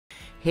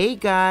Hey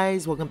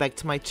guys, welcome back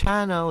to my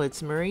channel.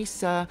 It's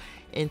Marisa.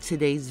 In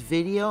today's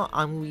video,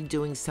 I'm going to be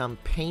doing some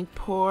paint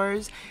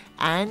pours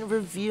and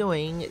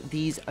reviewing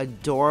these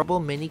adorable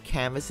mini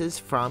canvases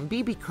from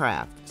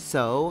Beebeecraft.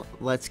 So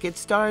let's get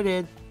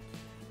started.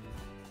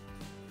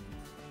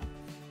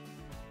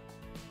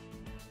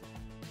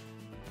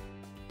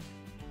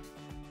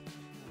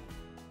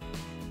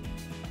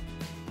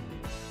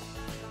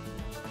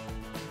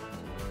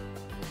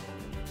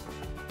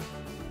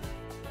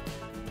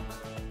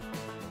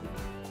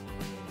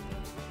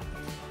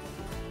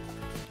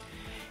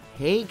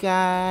 Hey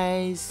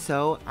guys,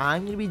 so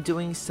I'm going to be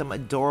doing some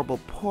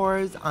adorable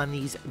pours on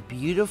these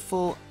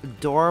beautiful,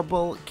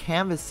 adorable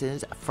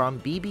canvases from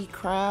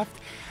Beebeecraft.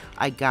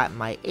 I got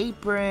my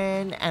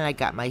apron and I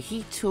got my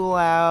heat tool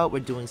out.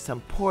 We're doing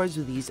some pours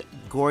with these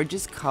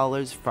gorgeous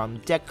colors from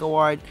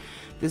DecoArt.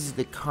 This is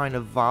the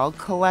Carnival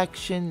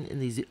collection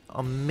in these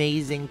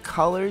amazing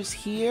colors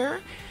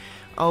here.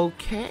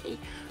 Okay.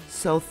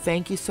 So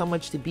thank you so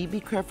much to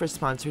Beebeecraft for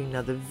sponsoring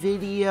another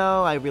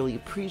video. I really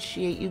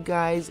appreciate you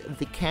guys.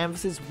 The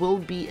canvases will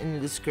be in the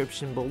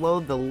description below,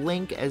 the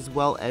link as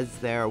well as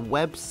their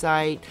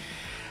website.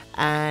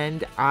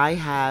 And I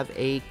have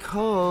a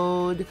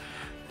code,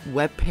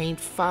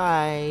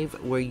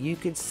 WebPaint5, where you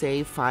could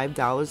save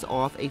 $5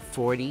 off a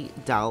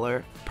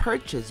 $40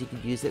 purchase. You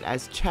could use it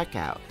as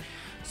checkout.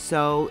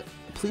 So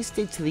please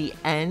stay to the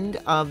end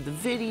of the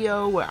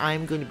video where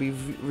I'm going to be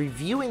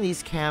reviewing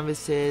these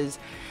canvases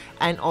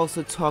and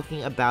also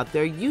talking about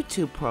their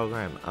YouTube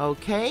program,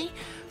 okay?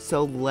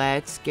 So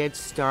let's get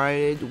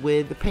started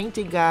with the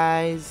painting,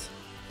 guys.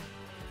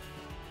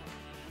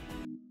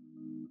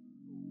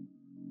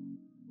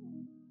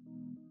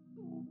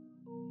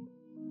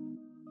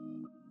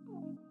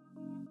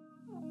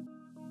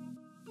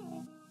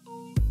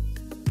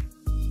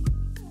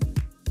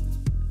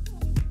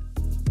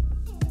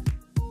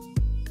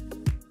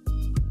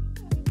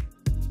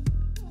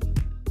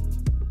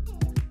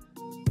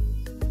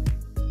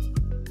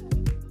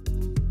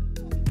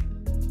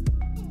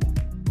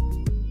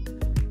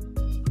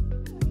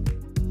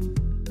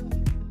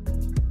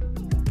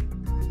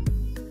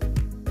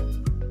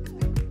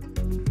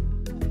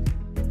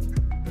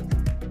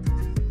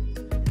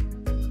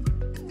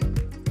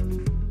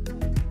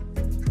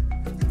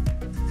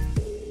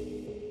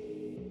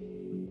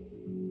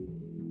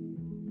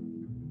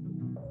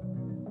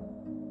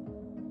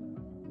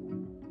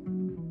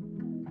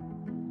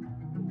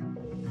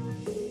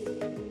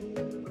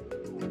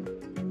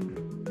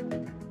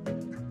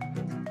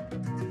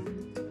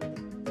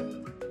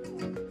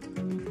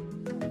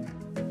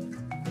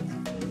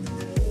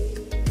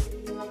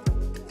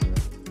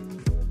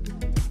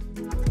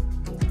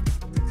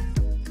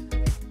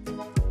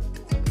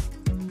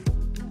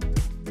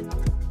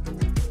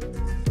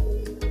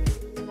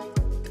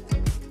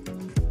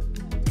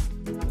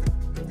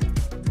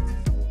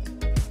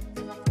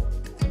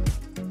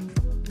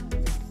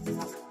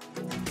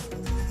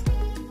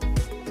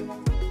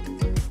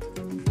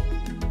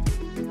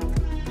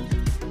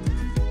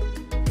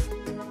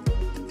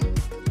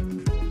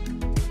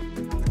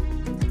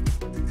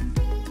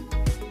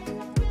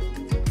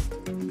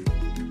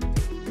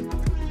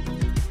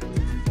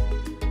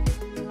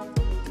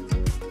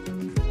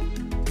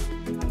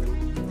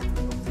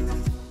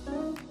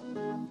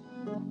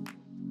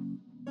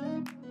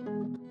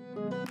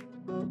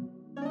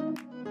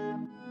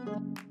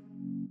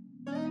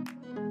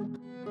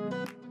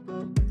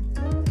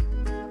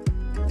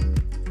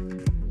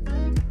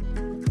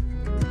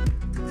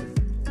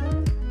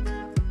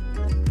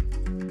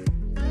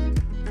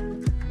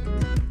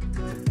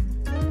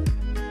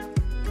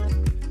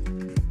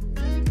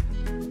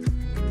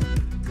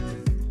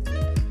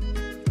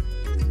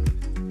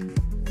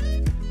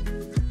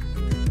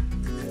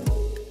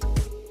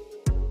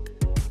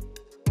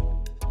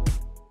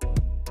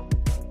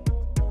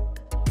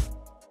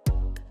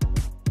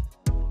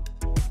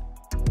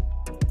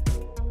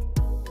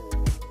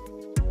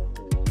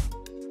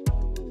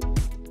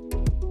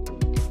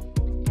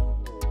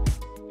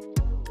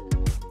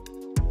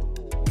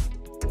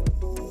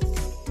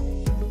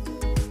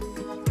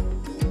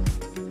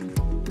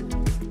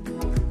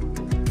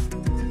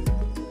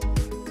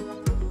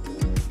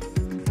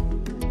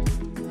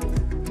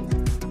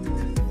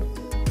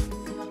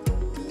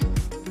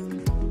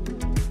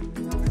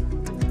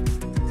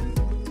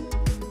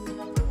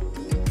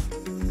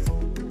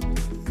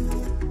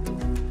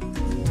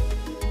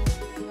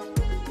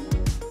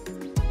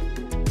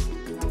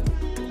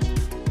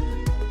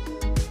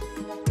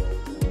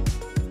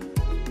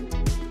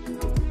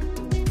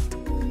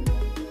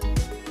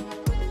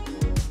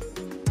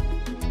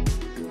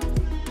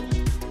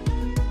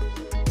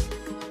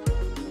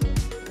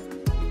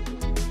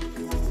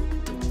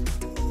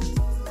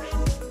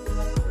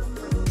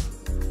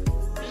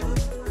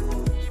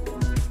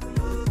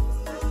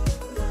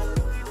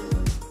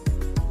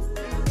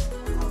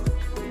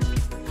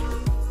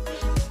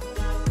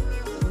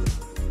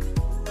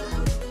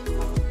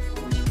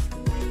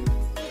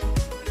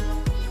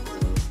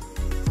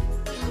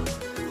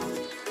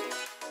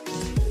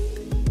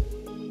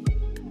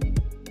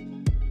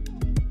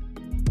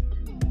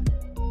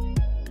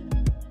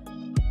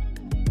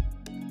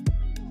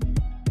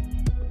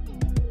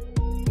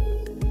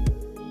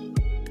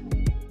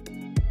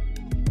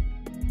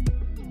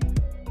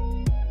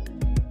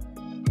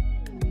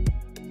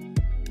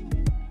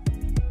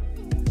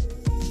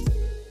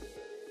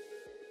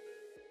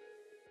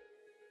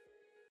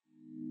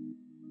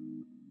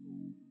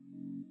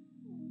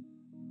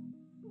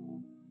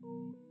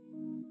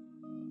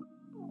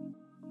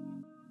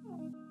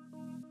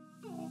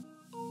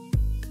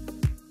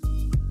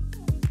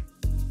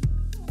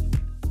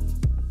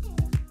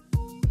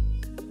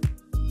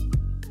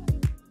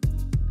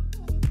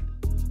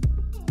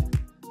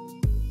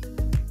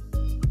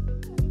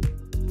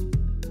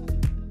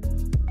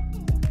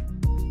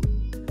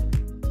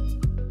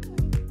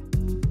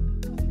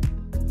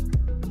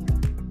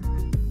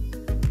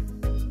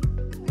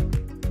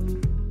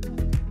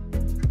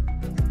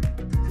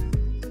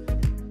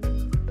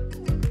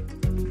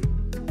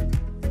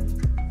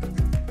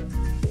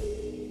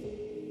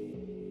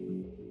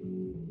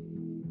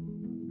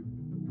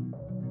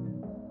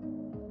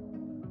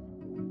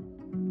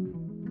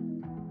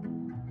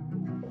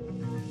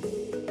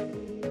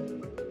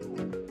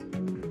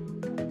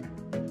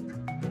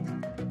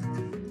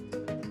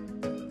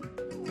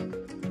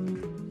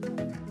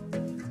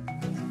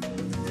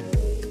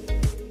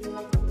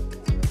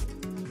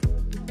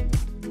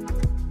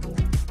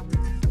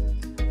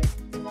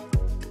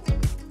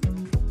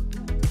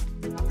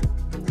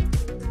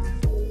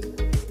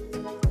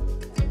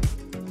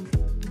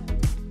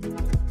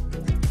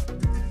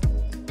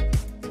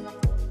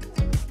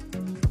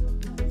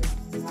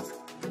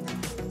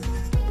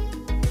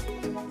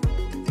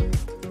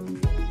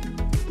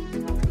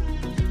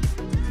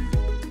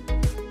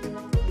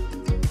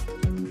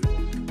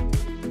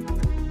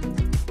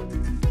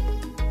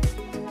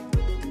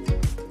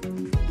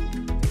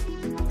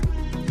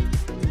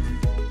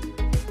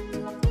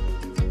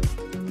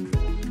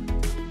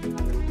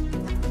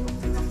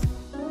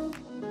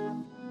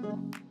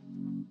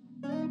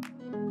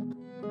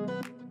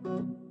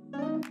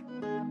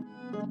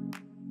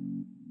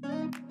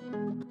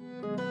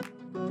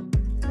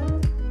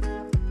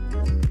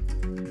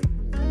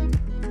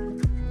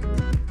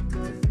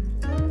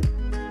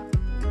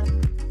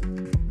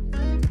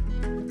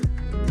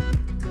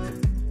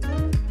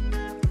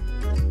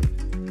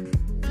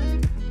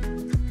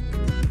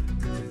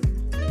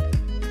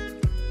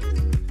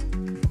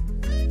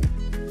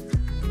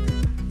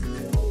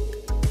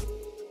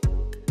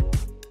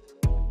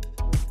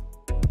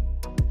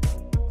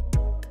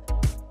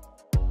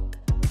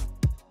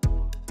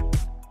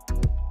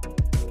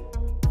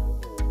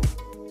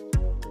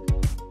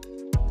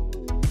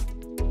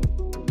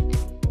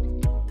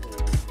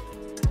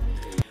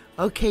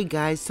 Okay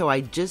guys, so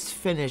I just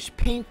finished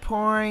paint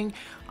pouring.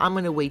 I'm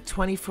going to wait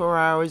 24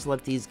 hours,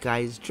 let these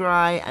guys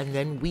dry, and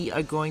then we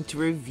are going to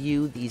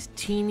review these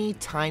teeny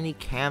tiny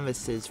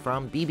canvases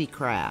from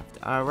Beebeecraft.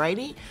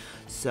 Alrighty,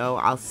 so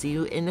I'll see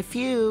you in a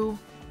few.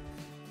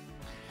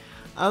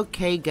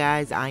 Okay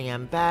guys, I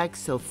am back,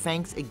 so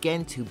thanks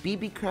again to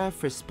Beebeecraft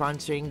for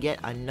sponsoring yet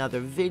another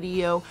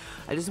video.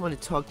 I just want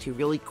to talk to you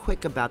really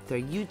quick about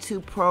their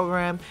YouTube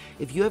program.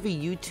 If you have a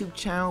YouTube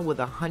channel with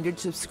 100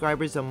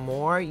 subscribers or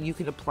more, you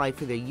can apply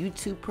for their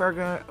YouTube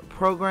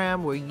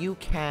program where you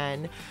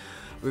can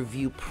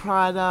review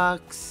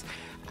products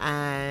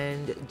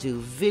and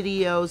do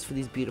videos for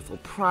these beautiful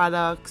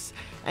products.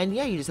 And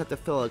yeah, you just have to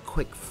fill a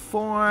quick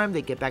form.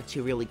 They get back to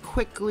you really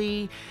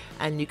quickly,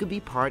 and you can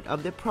be part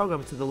of the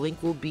program. So the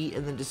link will be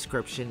in the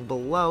description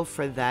below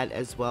for that,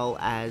 as well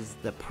as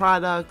the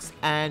products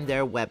and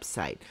their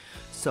website.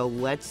 So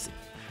let's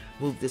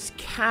move this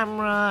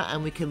camera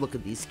and we can look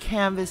at these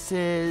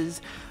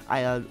canvases.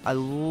 I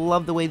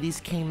love the way these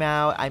came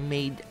out. I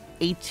made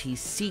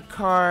ATC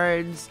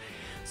cards.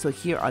 So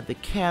here are the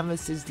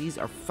canvases. These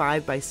are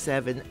 5 by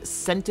 7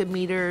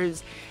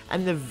 centimeters,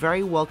 and they're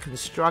very well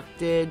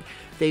constructed.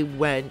 They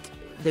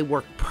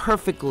work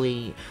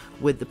perfectly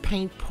with the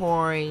paint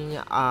pouring.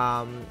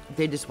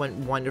 They just went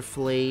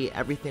wonderfully.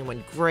 Everything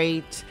went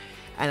great,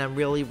 and I'm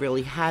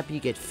really happy.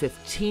 You get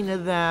 15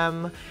 of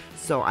them,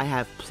 so I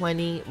have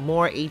plenty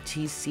more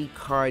ATC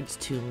cards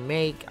to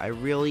make. I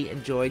really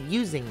enjoyed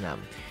using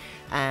them,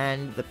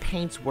 and the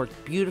paints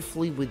worked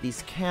beautifully with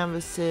these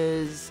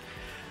canvases.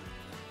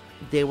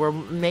 They were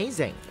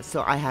amazing,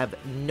 so I have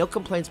no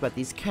complaints about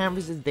these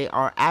canvases. They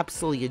are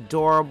absolutely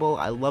adorable.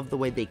 I love the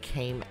way they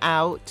came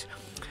out.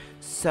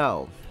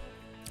 So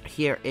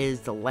here is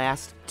the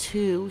last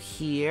two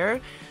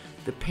here.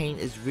 The paint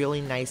is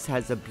really nice,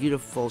 has a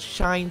beautiful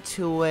shine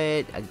to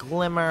it, a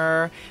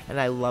glimmer, and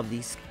I love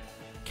these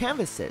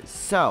canvases.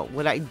 So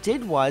what I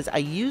did was I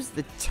used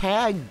the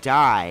tag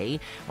die.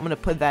 I'm going to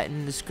put that in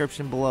the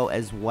description below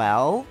as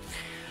well,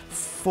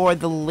 for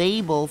the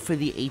label for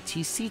the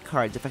ATC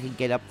cards. If I could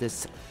get up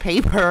this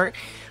paper,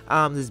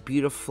 this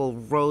beautiful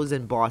rose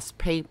embossed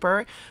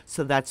paper.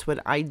 So that's what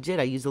I did.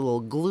 I used a little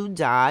glue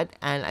dot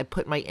and I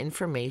put my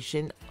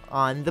information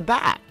on the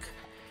back.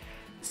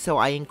 So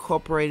I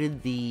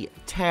incorporated the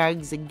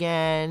tags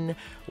again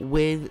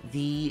with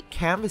the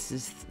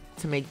canvases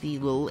to make the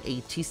little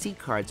ATC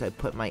cards. I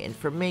put my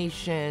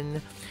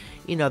information,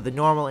 you know, the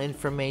normal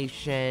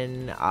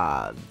information,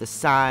 the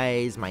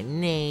size, my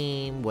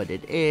name, what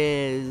it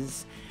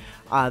is,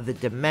 the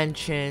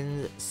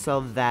dimensions.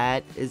 So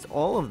that is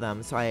all of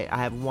them. So I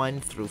have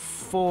 1 through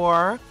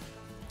 4.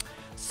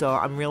 So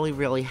I'm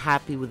really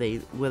happy with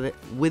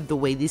the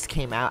way these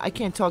came out. I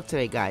can't talk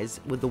today, guys,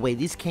 with the way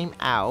these came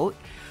out.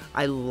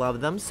 I love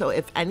them. So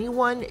if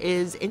anyone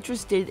is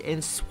interested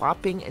in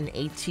swapping an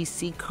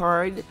ATC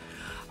card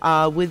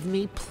with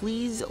me,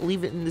 please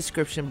leave it in the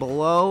description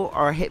below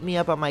or hit me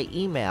up on my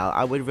email.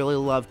 I would really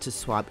love to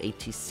swap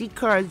ATC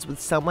cards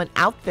with someone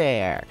out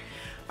there.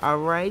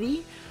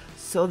 Alrighty,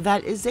 so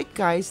that is it,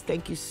 guys.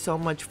 Thank you so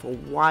much for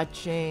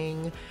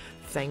watching.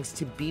 Thanks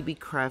to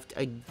Beebeecraft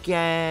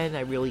again. I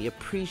really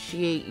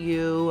appreciate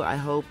you. I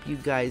hope you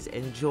guys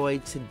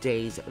enjoyed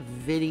today's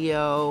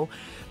video.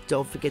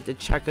 Don't forget to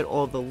check out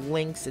all the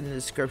links in the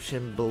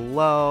description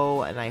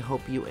below, and I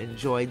hope you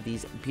enjoyed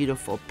these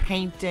beautiful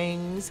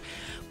paintings.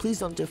 Please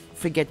don't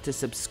forget to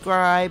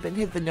subscribe and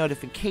hit the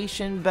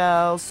notification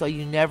bell so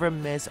you never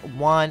miss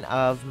one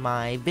of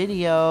my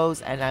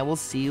videos, and I will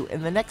see you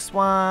in the next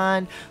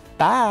one.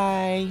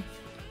 Bye!